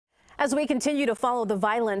As we continue to follow the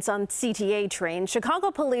violence on CTA trains, Chicago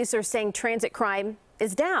police are saying transit crime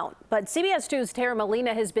is down. But CBS 2's Tara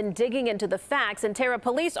Molina has been digging into the facts. And Tara,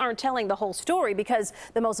 police aren't telling the whole story because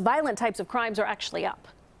the most violent types of crimes are actually up.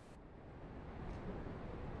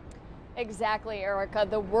 Exactly, Erica.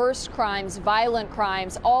 The worst crimes, violent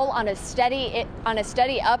crimes, all on a steady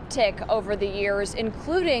uptick over the years,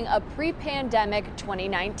 including a pre-pandemic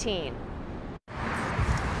 2019.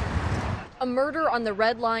 A murder on the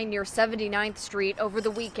Red Line near 79th Street over the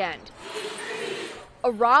weekend.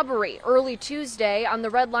 A robbery early Tuesday on the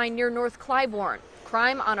Red Line near North Clybourne.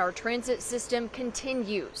 Crime on our transit system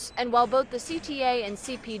continues. And while both the CTA and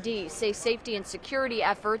CPD say safety and security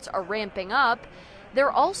efforts are ramping up, they're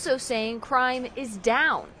also saying crime is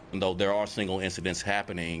down. Though there are single incidents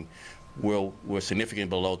happening, we're significantly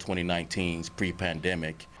below 2019's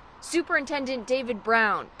pre-pandemic. Superintendent David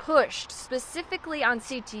Brown pushed specifically on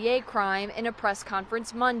CTA crime in a press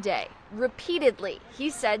conference Monday. Repeatedly,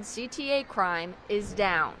 he said CTA crime is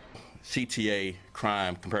down. CTA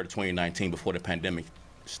crime compared to 2019 before the pandemic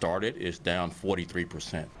started is down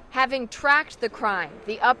 43%. Having tracked the crime,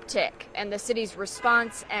 the uptick, and the city's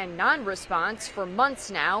response and non-response for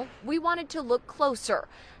months now, we wanted to look closer.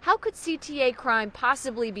 How could CTA crime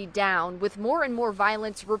possibly be down with more and more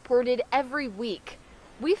violence reported every week?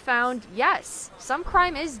 We found, yes, some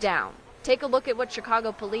crime is down. Take a look at what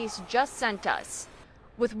Chicago police just sent us.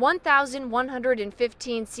 With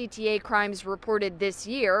 1,115 CTA crimes reported this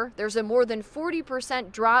year, there's a more than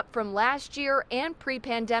 40% drop from last year and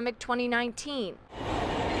pre-pandemic 2019.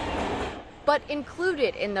 But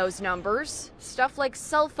included in those numbers, stuff like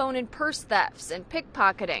cell phone and purse thefts and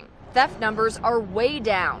pickpocketing. Theft numbers are way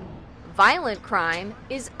down. Violent crime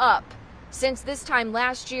is up since this time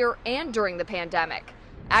last year and during the pandemic.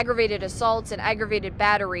 Aggravated assaults and aggravated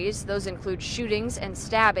batteries, those include shootings and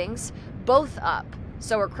stabbings, both up.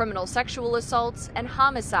 So are criminal sexual assaults and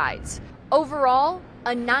homicides. Overall,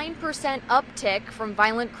 a 9% uptick from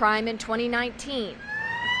violent crime in 2019.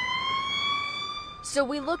 So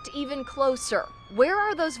we looked even closer. Where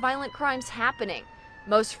are those violent crimes happening?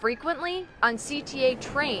 Most frequently on CTA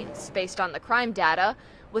trains, based on the crime data,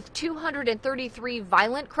 with 233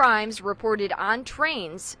 violent crimes reported on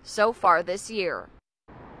trains so far this year.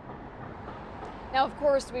 Now, of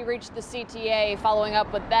course, we reached the CTA following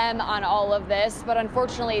up with them on all of this, but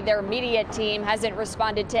unfortunately their media team hasn't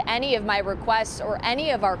responded to any of my requests or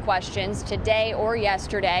any of our questions today or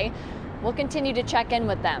yesterday. We'll continue to check in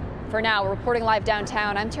with them. For now, reporting live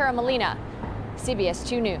downtown, I'm Tara Molina, CBS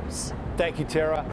 2 News. Thank you, Tara.